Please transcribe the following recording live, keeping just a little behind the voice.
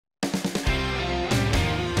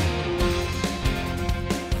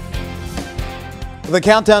The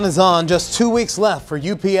countdown is on. Just 2 weeks left for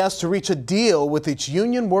UPS to reach a deal with its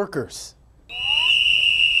union workers.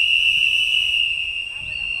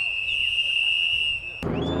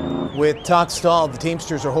 With talks stalled, the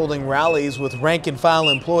Teamsters are holding rallies with rank and file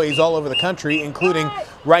employees all over the country, including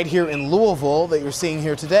right here in Louisville that you're seeing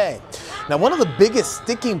here today. Now, one of the biggest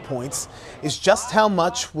sticking points is just how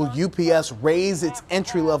much will UPS raise its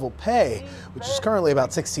entry-level pay, which is currently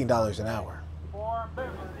about $16 an hour.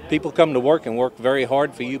 People come to work and work very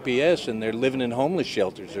hard for UPS, and they're living in homeless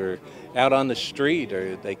shelters or out on the street,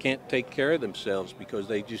 or they can't take care of themselves because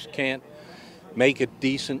they just can't make a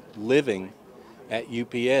decent living at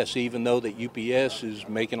UPS, even though that UPS is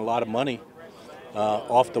making a lot of money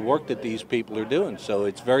off the work that these people are doing. So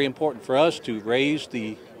it's very important for us to raise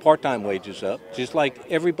the part-time wages up, just like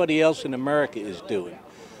everybody else in America is doing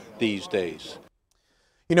these days.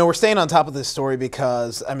 You know, we're staying on top of this story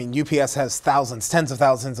because, I mean, UPS has thousands, tens of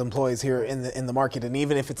thousands of employees here in the market. And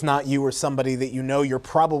even if it's not you or somebody that you know, you're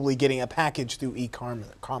probably getting a package through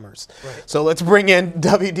e-commerce. Right. So let's bring in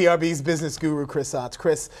WDRB's business guru, Chris Otts.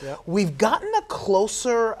 Chris, yep. We've gotten a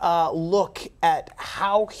closer look at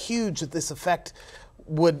how huge this effect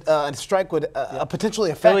would, strike would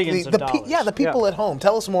potentially affect the people at home.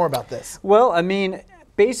 Tell us more about this. Well, I mean,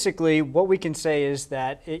 basically, what we can say is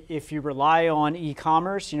that if you rely on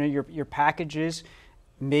e-commerce, you know, your packages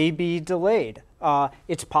may be delayed.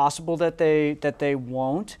 It's possible that they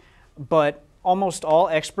won't, but almost all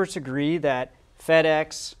experts agree that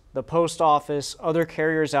FedEx, the post office, other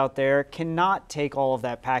carriers out there cannot take all of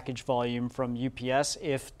that package volume from UPS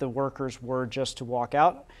if the workers were just to walk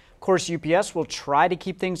out. Of course, UPS will try to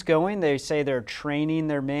keep things going. They say they're training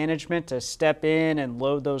their management to step in and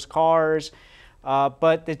load those cars.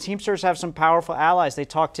 But the Teamsters have some powerful allies. They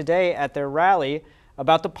talked today at their rally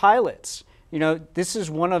about the pilots. You know, this is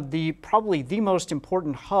one of probably the most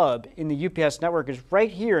important hub in the UPS network is right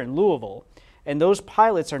here in Louisville. And those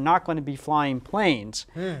pilots are not going to be flying planes.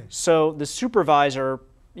 So the supervisor,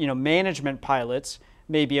 you know, management pilots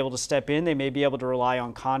may be able to step in. They may be able to rely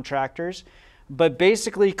on contractors. But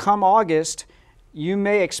basically, come August, you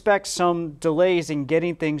may expect some delays in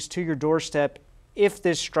getting things to your doorstep if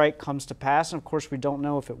this strike comes to pass, and of course we don't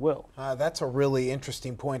know if it will. That's a really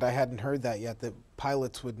interesting point. I hadn't heard that yet, that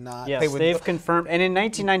pilots would not. Yes, they've confirmed. And in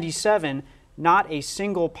 1997, not a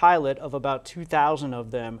single pilot of about 2,000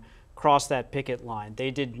 of them crossed that picket line.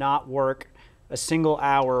 They did not work a single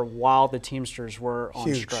hour while the Teamsters were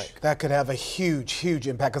on strike. That could have a huge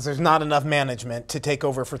impact because there's not enough management to take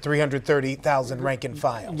over for 330,000 rank and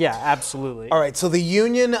file. Yeah, absolutely. All right, so the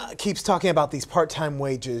union keeps talking about these part-time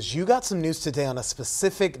wages. You got some news today on a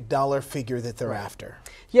specific dollar figure that they're after.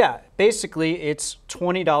 Yeah, basically it's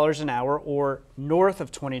 $20 an hour or north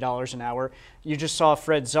of $20 an hour. You just saw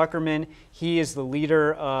Fred Zuckerman. He is the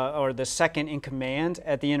leader or the second in command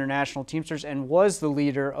at the International Teamsters and was the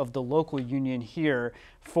leader of the local union here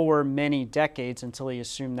for many decades until he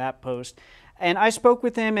assumed that post. And I spoke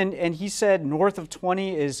with him and he said north of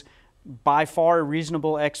 20 is by far a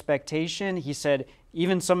reasonable expectation. He said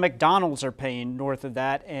even some McDonald's are paying north of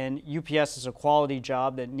that, and UPS is a quality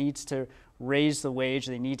job that needs to raise the wage.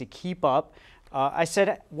 They need to keep up. I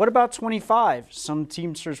said, what about 25? Some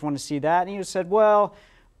Teamsters want to see that. And he said, well,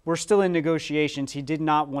 we're still in negotiations. He did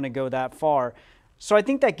not want to go that far. So I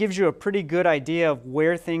think that gives you a pretty good idea of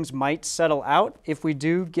where things might settle out if we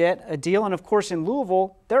do get a deal. And of course, in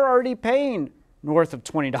Louisville, they're already paying north of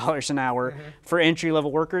 $20 an hour for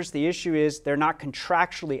entry-level workers. The issue is they're not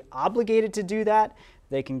contractually obligated to do that.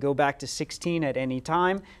 They can go back to 16 at any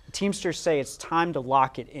time. The Teamsters say it's time to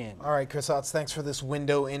lock it in. All right, Chris Otts, thanks for this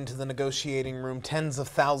window into the negotiating room. Tens of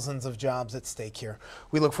thousands of jobs at stake here.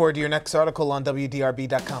 We look forward to your next article on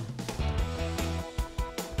WDRB.com.